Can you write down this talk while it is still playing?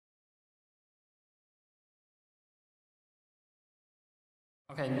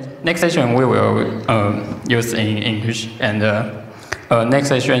Okay, next session we will use in English, and next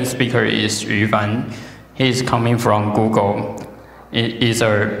session speaker is Yufeng. He is coming from Google. He is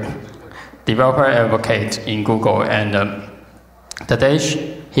a developer advocate in Google, and today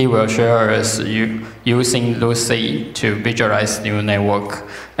he will share us using Lucid to visualize neural network.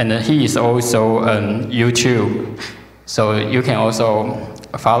 And he is also on YouTube, so you can also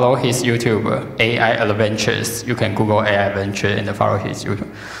follow his YouTube, AI Adventures. You can Google AI Adventure and follow his YouTube.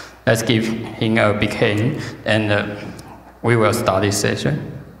 Let's give him a big hand, and we will start this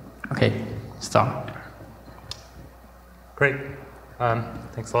session. Okay, start. Great.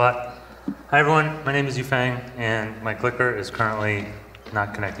 Thanks a lot. Hi, everyone. My name is Yufeng, and my clicker is currently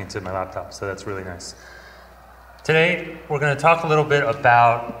not connecting to my laptop, so that's really nice. Today, we're going to talk a little bit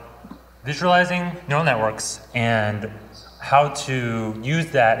about visualizing neural networks and how to use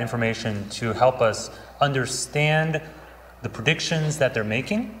that information to help us understand the predictions that they're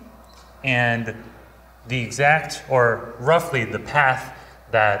making and the exact or roughly the path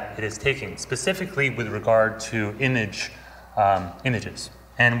that it is taking, specifically with regard to images.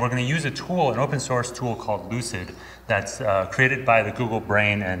 And we're going to use a tool, an open source tool called Lucid that's created by the Google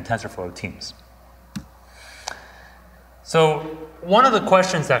Brain and TensorFlow teams. So one of the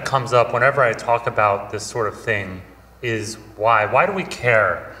questions that comes up whenever I talk about this sort of thing is why? Why do we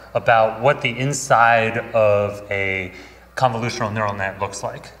care about what the inside of a convolutional neural net looks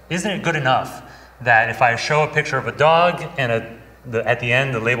like? Isn't it good enough that if I show a picture of a dog and at the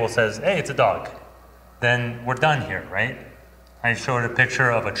end the label says, hey, it's a dog, then we're done here, right? I showed a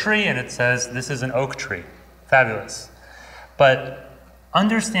picture of a tree and it says, this is an oak tree. Fabulous. But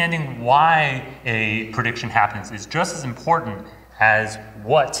understanding why a prediction happens is just as important as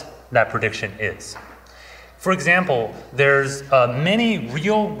what that prediction is. For example, there's many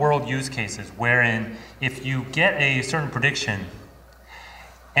real-world use cases wherein if you get a certain prediction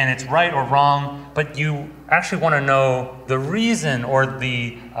and it's right or wrong, but you actually want to know the reason or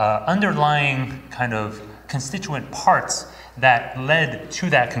the underlying kind of constituent parts that led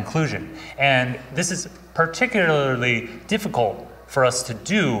to that conclusion. And this is particularly difficult for us to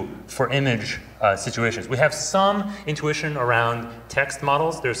do for image situations. We have some intuition around text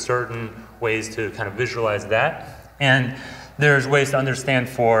models. There's certain ways to kind of visualize that. And there's ways to understand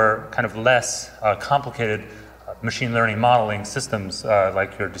for kind of less complicated machine learning modeling systems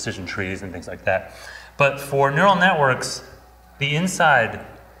like your decision trees and things like that. But for neural networks, the inside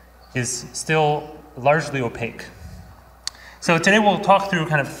is still largely opaque. So today we'll talk through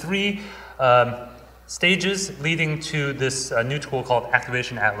kind of three stages leading to this new tool called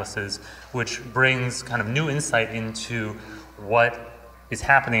Activation Atlases, which brings kind of new insight into what is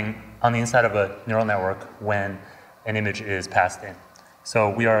happening on the inside of a neural network when an image is passed in. So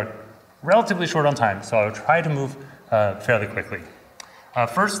we are relatively short on time, so I'll try to move fairly quickly.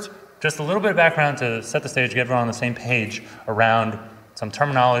 First, just a little bit of background to set the stage, get everyone on the same page around some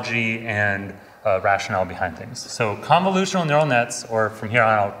terminology and rationale behind things. So convolutional neural nets, or from here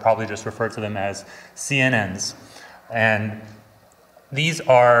on I'll probably just refer to them as CNNs. And these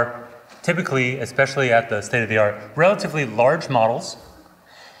are typically, especially at the state of the art, relatively large models.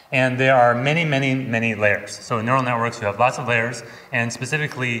 And there are many, many, many layers. So in neural networks, you have lots of layers. And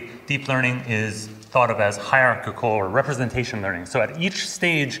specifically, deep learning is thought of as hierarchical or representation learning. So at each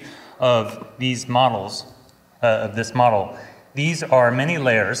stage of these models, of this model, these are many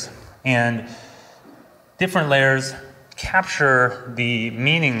layers. And different layers capture the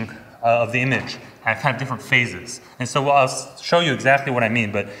meaning of the image at kind of different phases. And so I'll show you exactly what I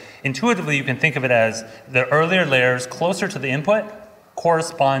mean, but intuitively you can think of it as the earlier layers closer to the input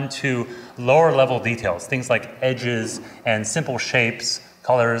correspond to lower level details, things like edges and simple shapes,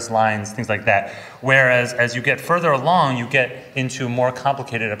 colors, lines, things like that. Whereas as you get further along, you get into more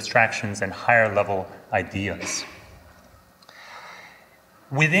complicated abstractions and higher level ideas.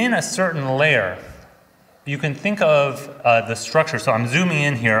 Within a certain layer, you can think of the structure. So I'm zooming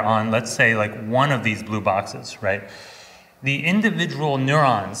in here on, let's say, like one of these blue boxes, right? The individual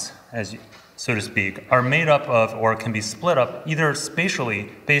neurons, so to speak, are made up of, or can be split up either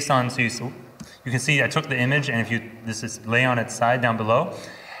spatially based on, so you can see I took the image, and if this is lay on its side down below,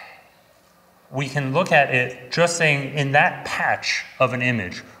 we can look at it just saying in that patch of an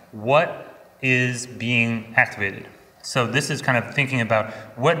image, what is being activated? So this is kind of thinking about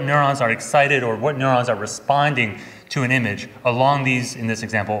what neurons are excited or what neurons are responding to an image along these, in this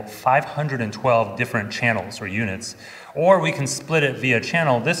example, 512 different channels or units. Or we can split it via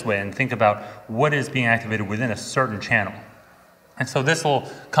channel this way and think about what is being activated within a certain channel. And so this will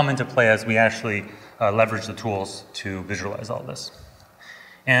come into play as we actually leverage the tools to visualize all this.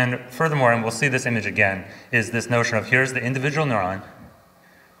 And furthermore, and we'll see this image again, is this notion of here's the individual neuron,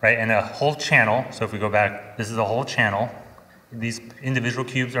 right? And a whole channel, so if we go back, this is a whole channel. These individual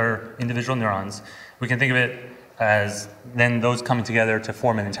cubes are individual neurons. We can think of it as then those coming together to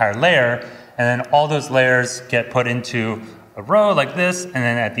form an entire layer, and then all those layers get put into a row like this, and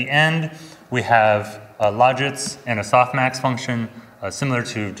then at the end we have logits and a softmax function similar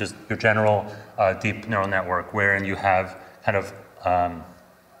to just your general deep neural network, wherein you have kind of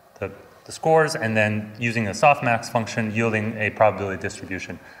the scores and then using a softmax function yielding a probability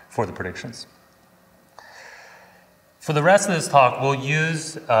distribution for the predictions. For the rest of this talk, we'll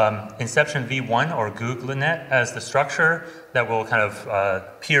use Inception V1 or GoogleNet as the structure that we'll kind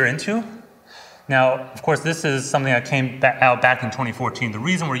of peer into. Now, of course, this is something that came out back in 2014. The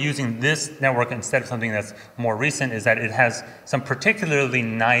reason we're using this network instead of something that's more recent is that it has some particularly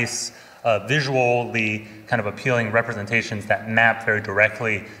nice, visually kind of appealing representations that map very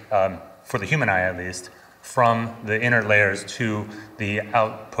directly, for the human eye at least, from the inner layers to the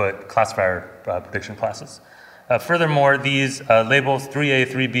output classifier prediction classes. Furthermore, these labels 3A,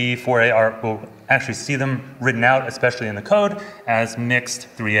 3B, 4A we'll actually see them written out, especially in the code, as mixed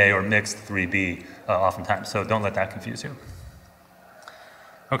 3A or mixed 3B oftentimes, so don't let that confuse you.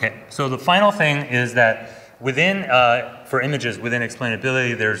 Okay, so the final thing is that within, for images within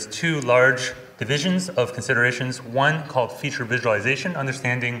explainability, there's two large divisions of considerations. One called feature visualization,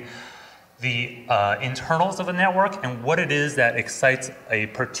 understanding the internals of a network and what it is that excites a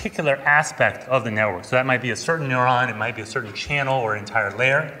particular aspect of the network. So that might be a certain neuron, it might be a certain channel or entire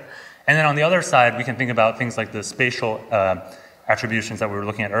layer. And then on the other side, we can think about things like the spatial attributions that we were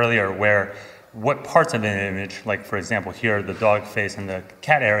looking at earlier, where what parts of an image, like for example here, the dog face and the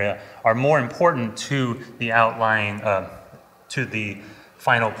cat area, are more important to the outlying, to the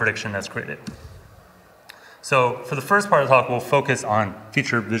final prediction that's created. So for the first part of the talk, we'll focus on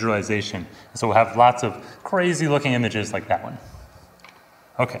feature visualization. So we'll have lots of crazy looking images like that one.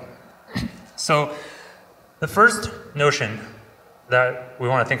 Okay, so the first notion that we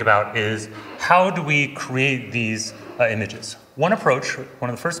want to think about is how do we create these images? One approach,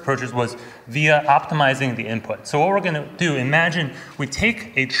 one of the first approaches was via optimizing the input. So what we're going to do, imagine we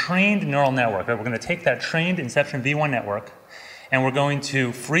take a trained neural network, right? We're going to take that trained Inception V1 network, and we're going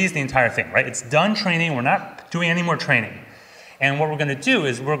to freeze the entire thing, right? It's done training, we're not doing any more training. And what we're going to do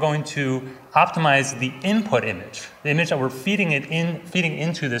is we're going to optimize the input image, the image that we're feeding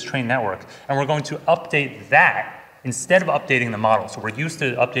into this trained network, and we're going to update that instead of updating the model. So we're used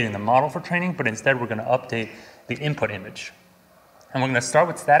to updating the model for training, but instead we're going to update the input image. And we're going to start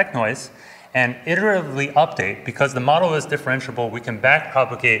with static noise and iteratively update. Because the model is differentiable, we can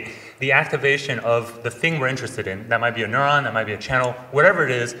backpropagate the activation of the thing we're interested in. That might be a neuron, that might be a channel, whatever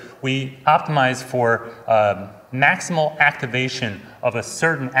it is. We optimize for maximal activation of a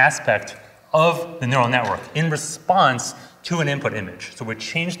certain aspect of the neural network in response to an input image. So we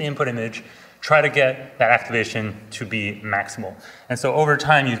change the input image, try to get that activation to be maximal. And so over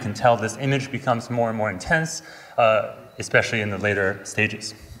time, you can tell this image becomes more and more intense, especially in the later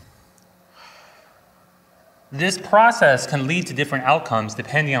stages. This process can lead to different outcomes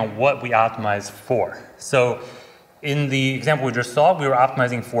depending on what we optimize for. So in the example we just saw, we were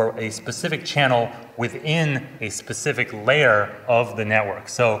optimizing for a specific channel within a specific layer of the network.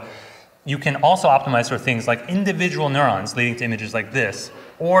 So you can also optimize for things like individual neurons leading to images like this,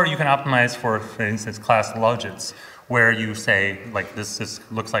 or you can optimize for instance, class logits, where you say, like this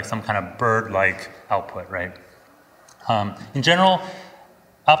looks like some kind of bird-like output, right? In general,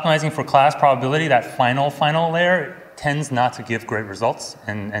 optimizing for class probability, that final layer, tends not to give great results,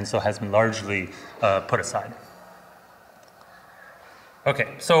 and so has been largely put aside.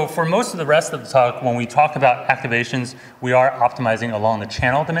 Okay, so for most of the rest of the talk, when we talk about activations, we are optimizing along the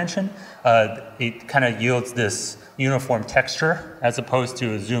channel dimension. It kind of yields this uniform texture as opposed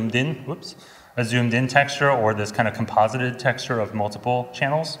to a zoomed in texture or this kind of composited texture of multiple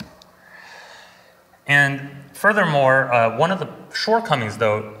channels. And furthermore, one of the shortcomings,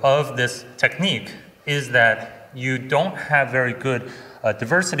 though, of this technique is that you don't have very good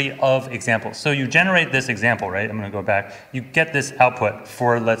diversity of examples. So you generate this example, right? I'm going to go back. You get this output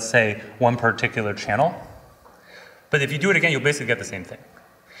for, let's say, one particular channel. But if you do it again, you'll basically get the same thing.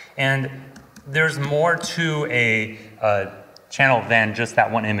 And there's more to a channel than just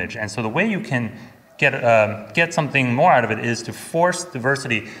that one image. And so the way you can get something more out of it is to force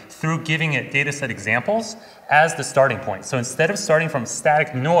diversity through giving it data set examples as the starting point. So instead of starting from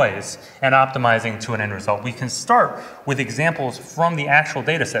static noise and optimizing to an end result, we can start with examples from the actual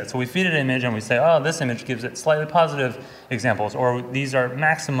data set. So we feed it an image and we say, oh, this image gives it slightly positive examples, or these are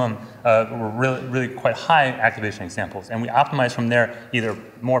maximum, or really quite high activation examples. And we optimize from there either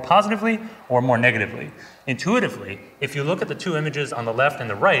more positively or more negatively. Intuitively, if you look at the two images on the left and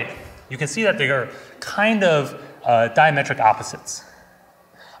the right, you can see that they are kind of diametric opposites.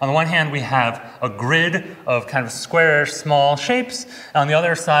 On the one hand, we have a grid of kind of square, small shapes. On the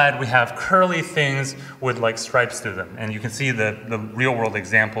other side, we have curly things with like stripes through them. And you can see the real world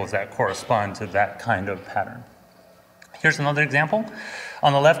examples that correspond to that kind of pattern. Here's another example.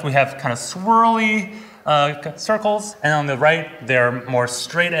 On the left, we have kind of swirly circles. And on the right, they're more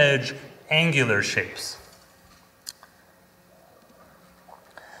straight edge, angular shapes.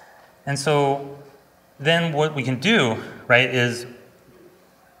 And so then what we can do, right, is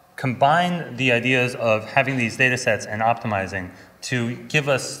combine the ideas of having these data sets and optimizing to give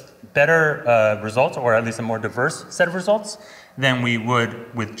us better results, or at least a more diverse set of results than we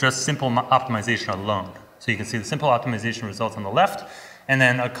would with just simple optimization alone. So you can see the simple optimization results on the left, and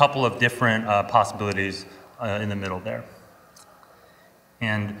then a couple of different possibilities in the middle there.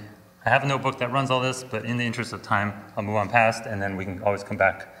 And I have a notebook that runs all this, but in the interest of time, I'll move on past, and then we can always come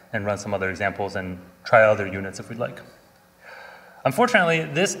back and run some other examples and try other units if we'd like. Unfortunately,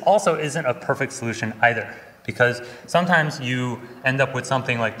 this also isn't a perfect solution either, because sometimes you end up with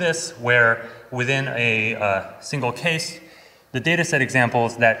something like this, where within a single case, the data set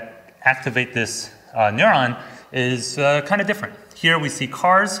examples that activate this neuron is kind of different. Here we see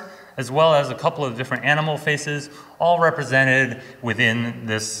cars, as well as a couple of different animal faces, all represented within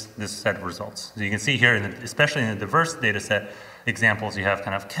this set of results. So you can see here, especially in the diverse data set examples, you have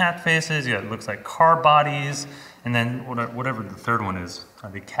kind of cat faces, you have, it looks like car bodies, and then whatever the third one is,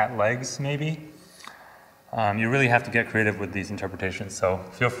 are they cat legs maybe? You really have to get creative with these interpretations, so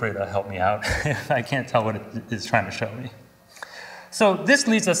feel free to help me out if I can't tell what it is trying to show me. So this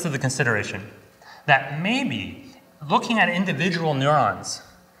leads us to the consideration that maybe looking at individual neurons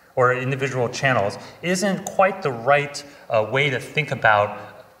or individual channels isn't quite the right way to think about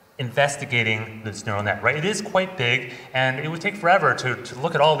investigating this neural net, right? It is quite big, and it would take forever to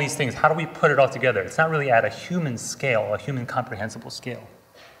look at all these things. How do we put it all together? It's not really at a human scale, a human comprehensible scale.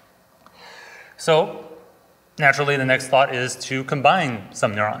 So naturally, the next thought is to combine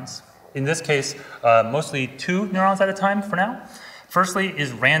some neurons. In this case, mostly 2 neurons at a time for now. Firstly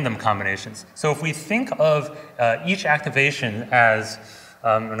is random combinations. So if we think of each activation as,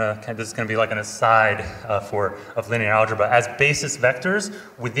 this is going to be like an aside of linear algebra, as basis vectors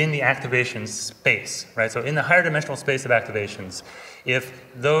within the activation space, right? So in the higher dimensional space of activations, if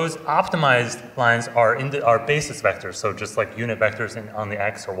those optimized lines are basis vectors, so just like unit vectors on the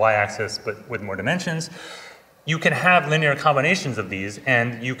x or y axis, but with more dimensions, you can have linear combinations of these,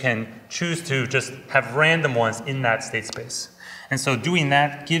 and you can choose to just have random ones in that state space. And so doing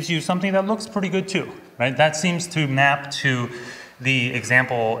that gives you something that looks pretty good too, right? That seems to map to the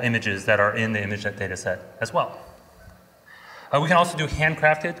example images that are in the ImageNet dataset as well. We can also do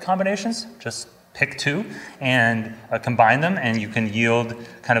handcrafted combinations. Just pick 2 and combine them, and you can yield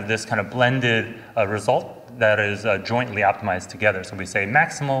kind of this kind of blended result that is jointly optimized together. So we say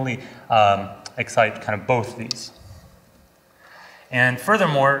maximally excite kind of both these. And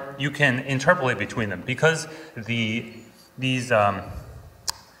furthermore, you can interpolate between them because these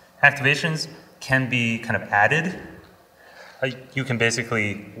activations can be kind of added. You can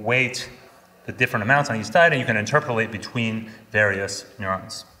basically weight the different amounts on each side, and you can interpolate between various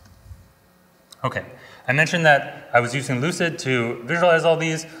neurons. Okay, I mentioned that I was using Lucid to visualize all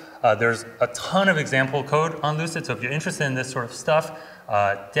these. There's a ton of example code on Lucid, so if you're interested in this sort of stuff,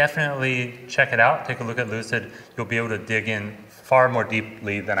 definitely check it out. Take a look at Lucid. You'll be able to dig in far more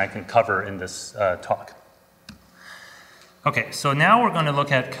deeply than I can cover in this talk. Okay, so now we're going to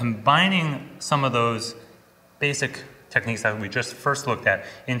look at combining some of those basic techniques that we just first looked at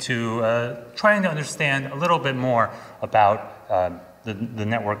into trying to understand a little bit more about the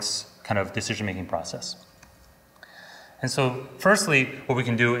network's kind of decision-making process. And so firstly, what we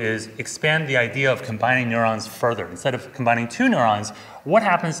can do is expand the idea of combining neurons further. Instead of combining 2 neurons, what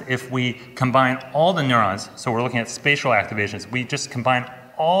happens if we combine all the neurons? So we're looking at spatial activations. We just combine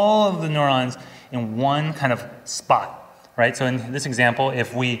all of the neurons in one kind of spot, right? So in this example,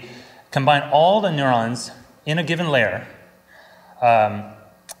 if we combine all the neurons in a given layer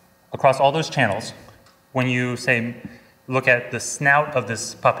across all those channels, when you say, look at the snout of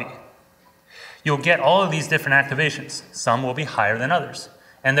this puppy, you'll get all of these different activations. Some will be higher than others.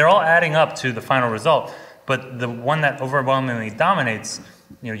 And they're all adding up to the final result, but the one that overwhelmingly dominates,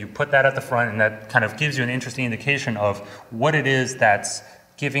 you put that at the front, and that kind of gives you an interesting indication of what it is that's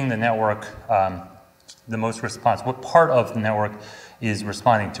giving the network the most response, what part of the network is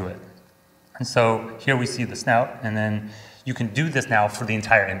responding to it. And so here we see the snout, and then you can do this now for the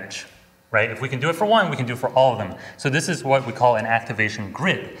entire image, right? If we can do it for one, we can do it for all of them. So this is what we call an activation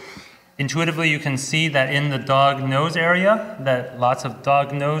grid. Intuitively, you can see that in the dog nose area, that lots of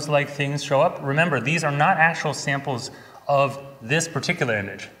dog nose-like things show up. Remember, these are not actual samples of this particular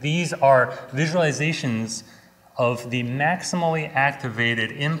image. These are visualizations of the maximally activated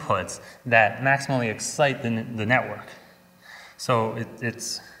inputs that maximally excite the network. So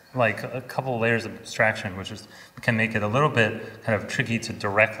it's like a couple layers of abstraction, which can make it a little bit kind of tricky to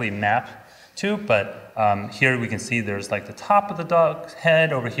directly map to, but here we can see there's like the top of the dog's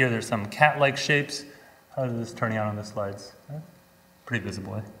head. Over here there's some cat-like shapes. How is this turning out on the slides? Pretty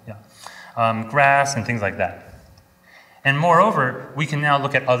visible, yeah. Grass and things like that. And moreover, we can now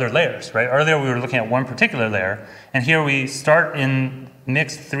look at other layers, right? Earlier we were looking at one particular layer, and here we start in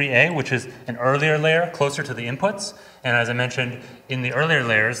mixed 3A, which is an earlier layer closer to the inputs. And as I mentioned, in the earlier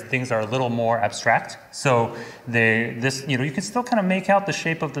layers, things are a little more abstract. So you can still kind of make out the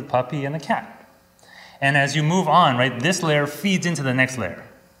shape of the puppy and the cat. And as you move on, right, this layer feeds into the next layer.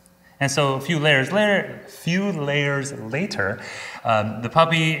 And so a few layers later, the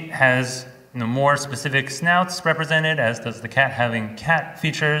puppy has more specific snouts represented, as does the cat having cat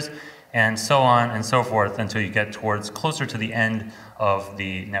features, and so on and so forth until you get towards closer to the end of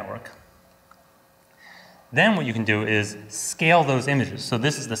the network. Then what you can do is scale those images. So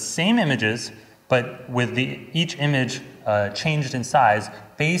this is the same images, but with each image changed in size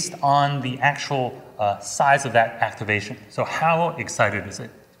based on the actual size of that activation. So how excited is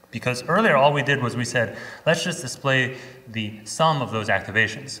it? Because earlier all we did was we said, let's just display the sum of those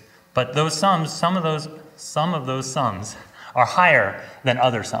activations. But those sums, some of those sums are higher than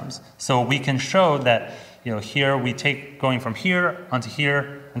other sums. So we can show that, here we take going from here onto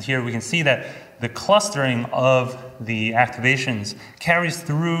here and here, we can see that the clustering of the activations carries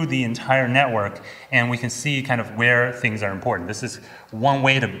through the entire network, and we can see kind of where things are important. This is one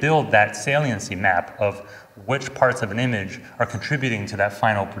way to build that saliency map of which parts of an image are contributing to that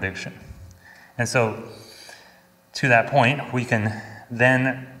final prediction. And so to that point, we can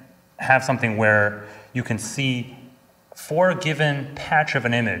then have something where you can see for a given patch of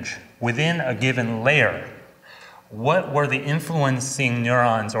an image within a given layer, what were the influencing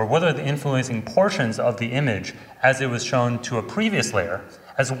neurons, or what are the influencing portions of the image as it was shown to a previous layer,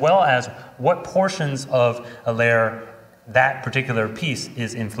 as well as what portions of a layer that particular piece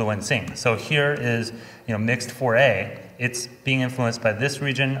is influencing. So here is mixed 4A. It's being influenced by this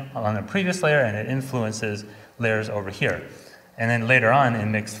region on the previous layer, and it influences layers over here. And then later on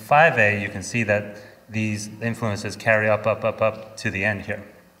in mixed 5A, you can see that these influences carry up to the end here.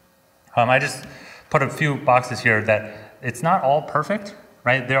 I just put a few boxes here that it's not all perfect,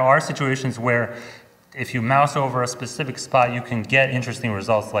 right? There are situations where if you mouse over a specific spot, you can get interesting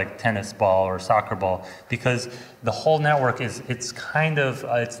results like tennis ball or soccer ball, because the whole network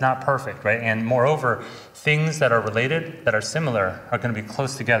it's not perfect, right? And moreover, things that are related, that are similar, are going to be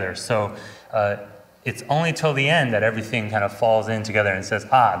close together. So it's only till the end that everything kind of falls in together and says,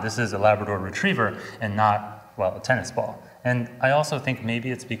 this is a Labrador Retriever and not, well, a tennis ball. And I also think maybe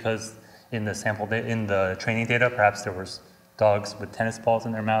it's because in the training data, perhaps there was dogs with tennis balls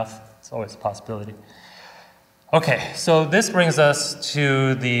in their mouth. It's always a possibility. Okay, so this brings us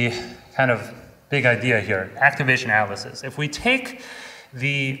to the kind of big idea here, activation atlases. If we take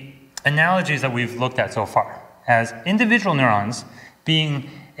the analogies that we've looked at so far as individual neurons being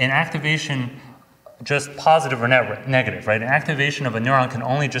an activation just positive or negative, right? An activation of a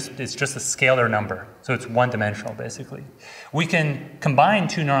neuron it's just a scalar number. So it's one-dimensional, basically. We can combine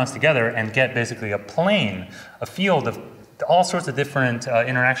two neurons together and get basically a plane, a field of all sorts of different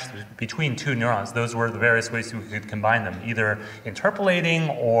interactions between two neurons. Those were the various ways we could combine them, either interpolating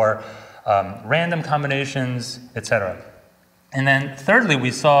or random combinations, etc. And then thirdly,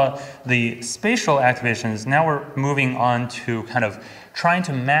 we saw the spatial activations. Now we're moving on to kind of trying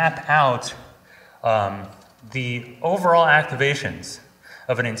to map out the overall activations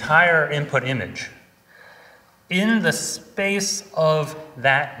of an entire input image in the space of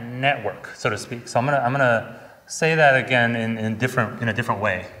that network, so to speak. So I'm gonna say that again in a different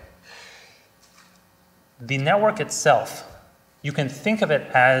way. The network itself, you can think of it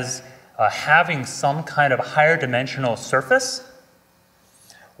as having some kind of higher dimensional surface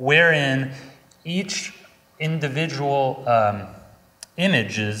wherein each individual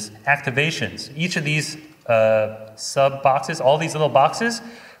images, activations, each of these sub boxes, all these little boxes,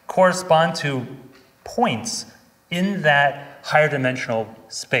 correspond to points in that higher dimensional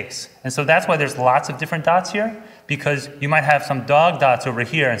space. And so that's why there's lots of different dots here, because you might have some dog dots over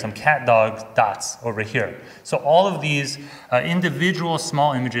here and some cat dog dots over here. So all of these individual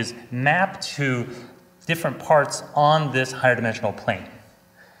small images map to different parts on this higher dimensional plane.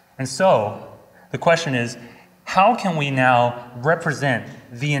 And so the question is, how can we now represent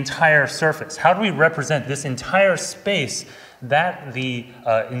the entire surface? How do we represent this entire space that the,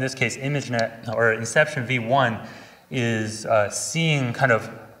 in this case, ImageNet or Inception v1 is seeing kind of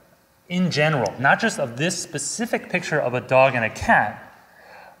in general, not just of this specific picture of a dog and a cat,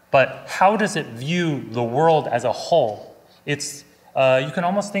 but how does it view the world as a whole? It's, you can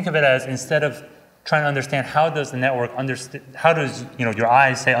almost think of it as, instead of trying to understand how does the network understand, how does your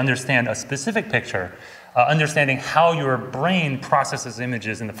eyes say understand a specific picture, understanding how your brain processes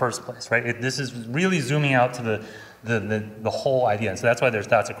images in the first place, right? This is really zooming out to the whole idea. And so that's why there's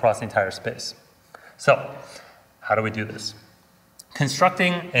dots across the entire space. So how do we do this?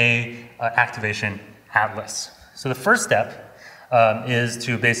 Constructing a activation atlas. So the first step is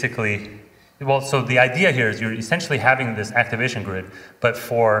to basically, well, so the idea here is you're essentially having this activation grid, but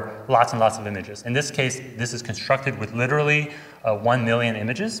for lots and lots of images. In this case, this is constructed with literally 1 million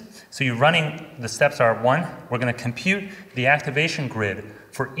images. So you're running, the steps are: one, we're going to compute the activation grid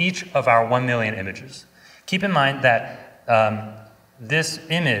for each of our 1 million images. Keep in mind that this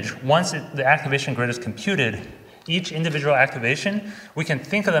image, once the activation grid is computed, each individual activation, we can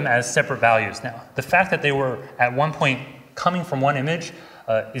think of them as separate values now. The fact that they were at one point coming from one image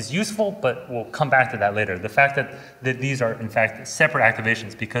is useful, but we'll come back to that later. The fact that these are, in fact, separate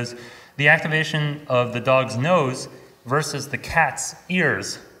activations, because the activation of the dog's nose versus the cat's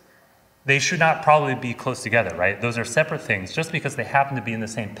ears, they should not probably be close together, right? Those are separate things. Just because they happen to be in the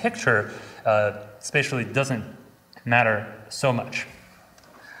same picture, spatially doesn't matter so much.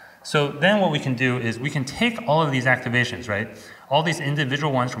 So then what we can do is we can take all of these activations, right? All these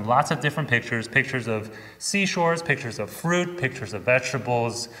individual ones from lots of different pictures, pictures of seashores, pictures of fruit, pictures of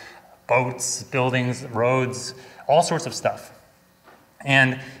vegetables, boats, buildings, roads, all sorts of stuff.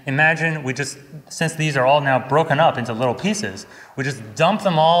 And imagine we just, since these are all now broken up into little pieces, we just dump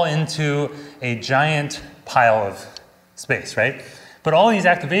them all into a giant pile of space, right? But all these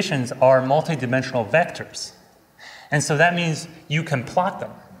activations are multidimensional vectors. And so that means you can plot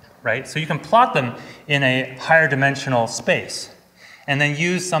them, right? So you can plot them in a higher dimensional space and then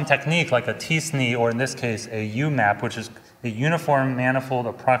use some technique like a t-SNE, or in this case, a UMAP, which is a uniform manifold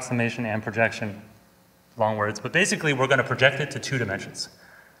approximation and projection. Long words, but basically we're going to project it to 2 dimensions.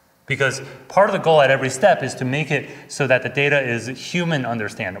 Because part of the goal at every step is to make it so that the data is human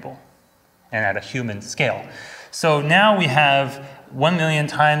understandable and at a human scale. So now we have 1 million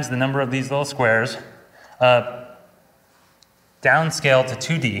times the number of these little squares, downscaled to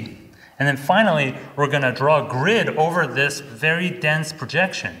 2D, and then finally we're going to draw a grid over this very dense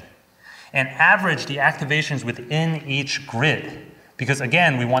projection and average the activations within each grid. Because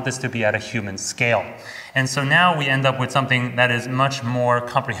again, we want this to be at a human scale. And so now we end up with something that is much more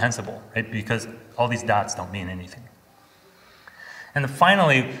comprehensible, right? Because all these dots don't mean anything. And then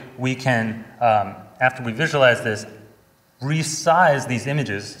finally, we can, after we visualize this, resize these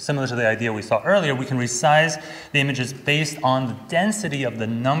images. Similar to the idea we saw earlier, we can resize the images based on the density of the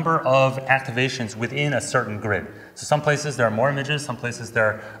number of activations within a certain grid. So some places there are more images, some places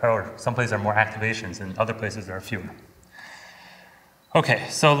there are more activations, and other places there are fewer. Okay,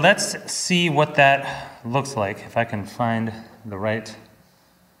 so let's see what that looks like, if I can find the right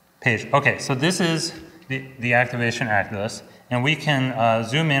page. Okay, so this is the activation atlas, and we can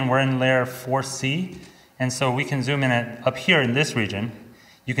zoom in. We're in layer 4C, and so we can zoom in up here in this region.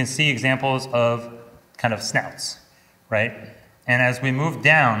 You can see examples of kind of snouts, right? And as we move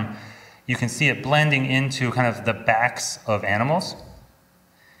down, you can see it blending into kind of the backs of animals.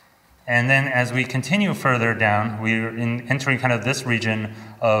 And then as we continue further down, we're entering kind of this region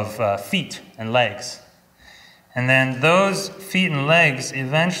of feet and legs. And then those feet and legs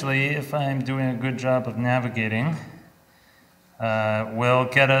eventually, if I'm doing a good job of navigating, will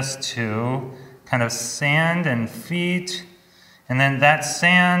get us to kind of sand and feet. And then that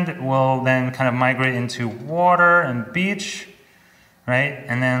sand will then kind of migrate into water and beach, right?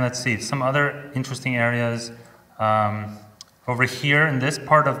 And then let's see, some other interesting areas. Over here in this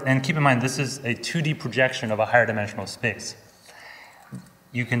part of, and keep in mind this is a 2D projection of a higher dimensional space.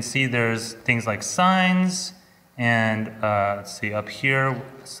 You can see there's things like signs, and let's see, up here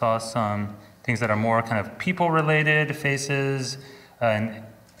saw some things that are more kind of people-related, faces, and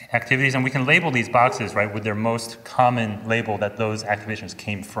activities, and we can label these boxes, right, with their most common label that those activations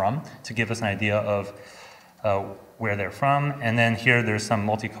came from to give us an idea of where they're from. And then here there's some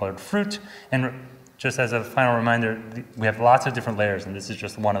multicolored fruit. And just as a final reminder, we have lots of different layers, and this is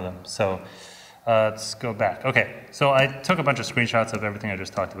just one of them. So let's go back. Okay, so I took a bunch of screenshots of everything I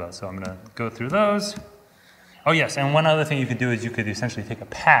just talked about, so I'm going to go through those. Oh yes, and one other thing you could do is you could essentially take a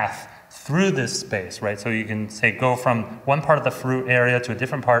path through this space, right? So you can say go from one part of the fruit area to a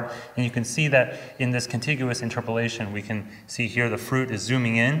different part, and you can see that in this contiguous interpolation, we can see here the fruit is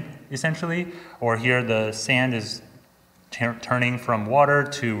zooming in, essentially, or here the sand is turning from water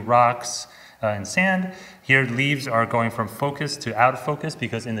to rocks and sand. Here leaves are going from focus to out of focus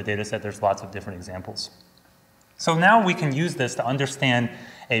because in the data set there's lots of different examples. So now we can use this to understand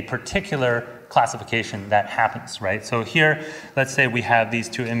a particular classification that happens, right? So here, let's say we have these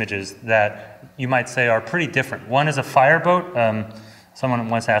two images that you might say are pretty different. One is a fireboat. Someone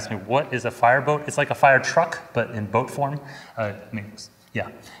once asked me, what is a fireboat? It's like a fire truck, but in boat form. Yeah.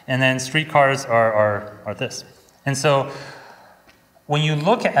 And then streetcars are this. And so when you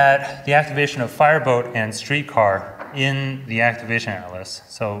look at the activation of fireboat and streetcar in the activation atlas,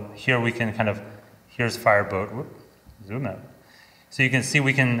 so here we can kind of, here's fireboat, whoop, zoom out. So you can see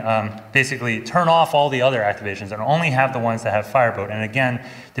we can basically turn off all the other activations and only have the ones that have fireboat. And again,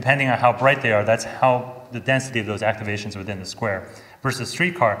 depending on how bright they are, that's how the density of those activations within the square. Versus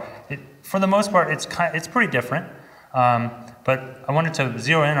streetcar, for the most part, it's pretty different. But I wanted to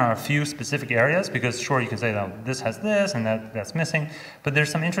zero in on a few specific areas because sure, you can say that this has this and that's missing. But there's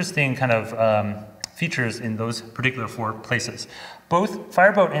some interesting kind of features in those particular 4 places. Both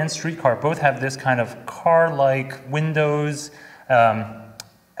fireboat and streetcar both have this kind of car-like windows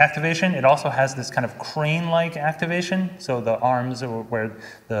activation. It also has this kind of crane-like activation, so the arms are where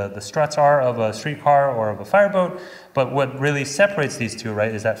the struts are of a streetcar or of a fireboat. But what really separates these two,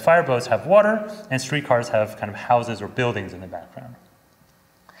 right, is that fireboats have water and streetcars have kind of houses or buildings in the background.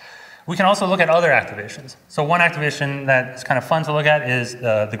 We can also look at other activations. So one activation that's kind of fun to look at is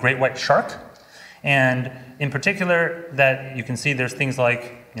the great white shark. And in particular, that you can see there's things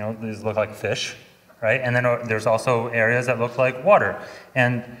like, you know, these look like fish, right? And then there's also areas that look like water.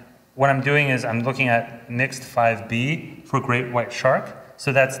 And what I'm doing is I'm looking at mixed 5B for great white shark.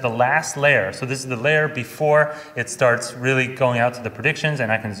 So that's the last layer. So this is the layer before it starts really going out to the predictions,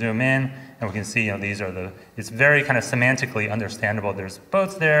 and I can zoom in and we can see, you know, these are the, it's very kind of semantically understandable. There's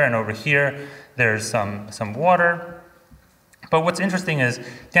boats there, and over here there's some water. But what's interesting is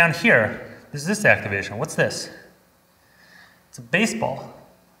down here, there's this activation. What's this? It's a baseball.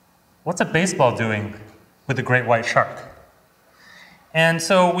 What's a baseball doing with a great white shark? And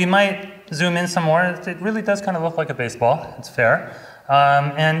so we might zoom in some more. It really does kind of look like a baseball. It's fair.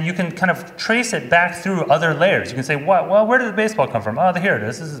 And you can kind of trace it back through other layers. You can say, well, where did the baseball come from? Oh, here it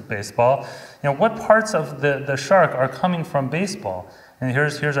is. This is baseball. You know, what parts of the shark are coming from baseball? And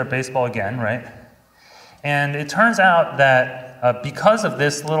here's our baseball again, right? And it turns out that because of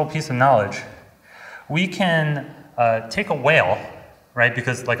this little piece of knowledge, we can take a whale, right?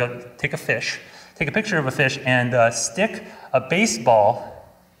 Because take a fish, take a picture of a fish and stick a baseball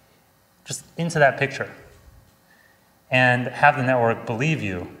just into that picture and have the network believe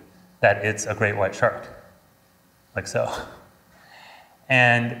you that it's a great white shark, like so.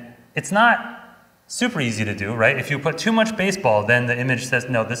 And it's not super easy to do, right? If you put too much baseball, then the image says,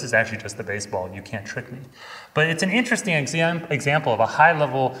 no, this is actually just the baseball. You can't trick me. But it's an interesting example of a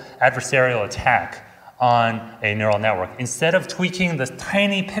high-level adversarial attack on a neural network. Instead of tweaking the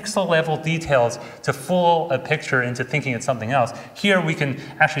tiny pixel-level details to fool a picture into thinking it's something else, here we can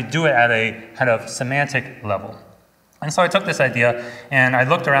actually do it at a kind of semantic level. And so I took this idea and I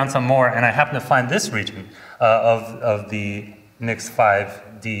looked around some more, and I happened to find this region of the mixed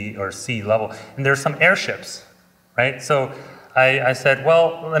 5D or C level. And there's some airships, right? So I said,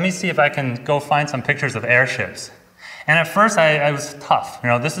 well, let me see if I can go find some pictures of airships. And at first I was tough. You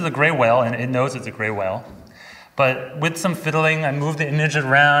know, this is a gray whale and it knows it's a gray whale. But with some fiddling, I moved the image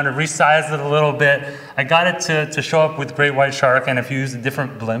around, I resized it a little bit. I got it to show up with great white shark, and if you use a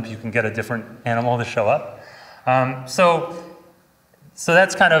different blimp, you can get a different animal to show up. So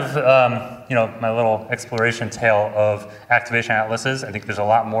that's kind of you know, my little exploration tale of activation atlases. I think there's a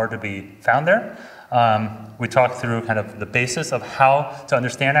lot more to be found there. We talked through kind of the basis of how to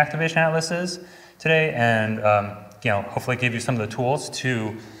understand activation atlases today, and you know, hopefully give you some of the tools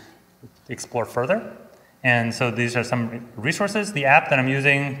to explore further. And so these are some resources. The app that I'm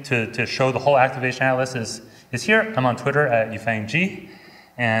using to show the whole activation atlas is here. I'm on Twitter at Yufeng Guo,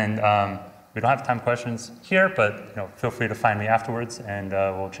 and we don't have time for questions here, but you know, feel free to find me afterwards and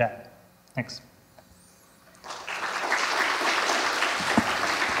we'll chat. Thanks.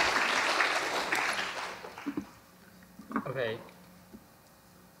 Okay.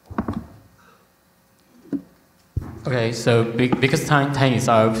 Okay, so because time is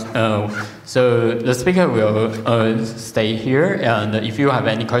up, so the speaker will stay here, and if you have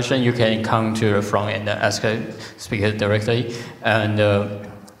any question, you can come to the front and ask the speaker directly. And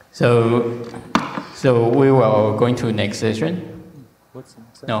so we will going to next session. What's the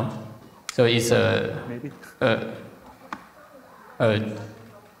next? No, so it's a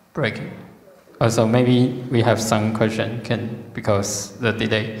break. Also, maybe we have some question because the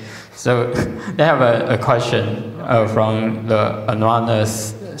delay. So they have a question from the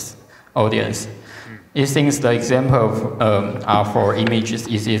anonymous audience. It seems the example are for images.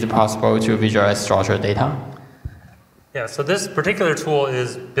 Is it possible to visualize structured data? Yeah, so this particular tool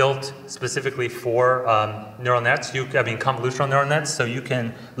is built specifically for neural nets. Convolutional neural nets. So you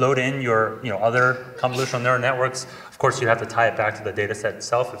can load in your other convolutional neural networks. Of course, you have to tie it back to the data set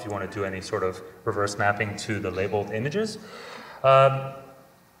itself if you want to do any sort of reverse mapping to the labeled images.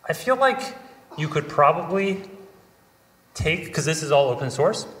 I feel like you could probably take, because this is all open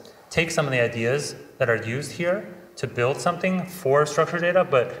source, take some of the ideas that are used here to build something for structured data,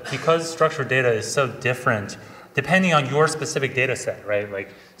 but because structured data is so different, depending on your specific data set, right?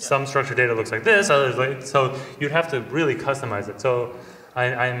 Like some structured data looks like this, others like, so you'd have to really customize it. So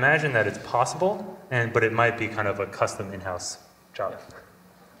I imagine that it's possible, but it might be kind of a custom in-house job.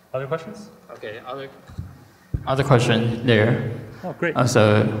 Other questions? Okay, other question there. Oh, great.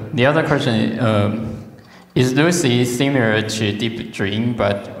 So the other question is Lucid similar to Deep Dream,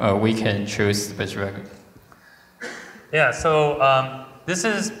 but we can choose specific? Yeah, so this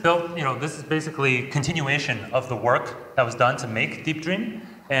is built, this is basically continuation of the work that was done to make Deep Dream,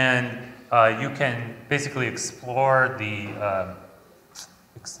 and you can basically explore the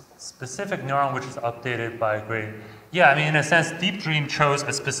specific neuron which is updated by grade. Yeah, I mean, in a sense, Deep Dream chose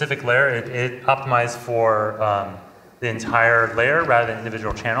a specific layer. It optimized for the entire layer rather than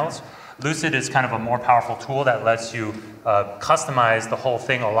individual channels. Lucid is kind of a more powerful tool that lets you customize the whole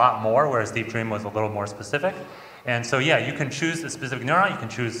thing a lot more, whereas Deep Dream was a little more specific. And so, yeah, you can choose a specific neuron, you can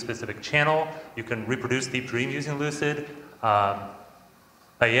choose a specific channel, you can reproduce Deep Dream using Lucid. But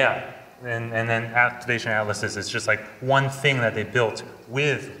yeah, and then Activation Atlases is just like one thing that they built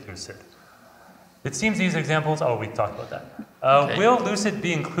with Lucid. It seems these examples, we talked about that. Okay. Will Lucid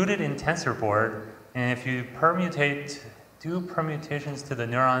be included in TensorBoard? And if you do permutations to the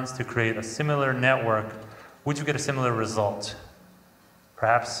neurons to create a similar network, would you get a similar result?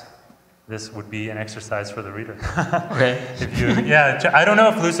 Perhaps this would be an exercise for the reader. Okay. I don't know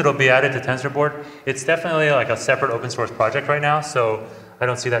if Lucid will be added to TensorBoard. It's definitely like a separate open source project right now, so I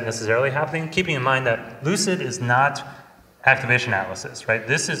don't see that necessarily happening. Keeping in mind that Lucid is not Activation Atlases, right?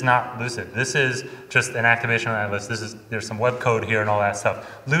 This is not Lucid. This is just an Activation Atlas. There's some web code here and all that stuff.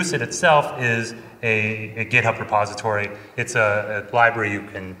 Lucid itself is a GitHub repository. It's a library you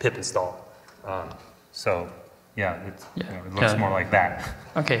can pip install. So yeah, it looks more like that.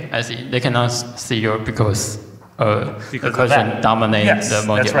 Okay, I see. They cannot see you because the question dominates the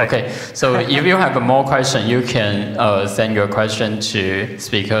module. That's right. Okay, so if you have more question, you can send your question to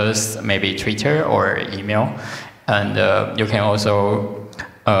speakers, maybe Twitter or email. And you can also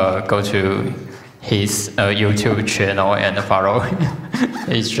go to his YouTube channel and follow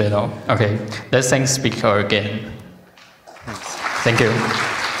his channel. Okay, let's thank speaker again. Thanks. Thank you.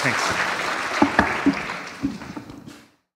 Thanks.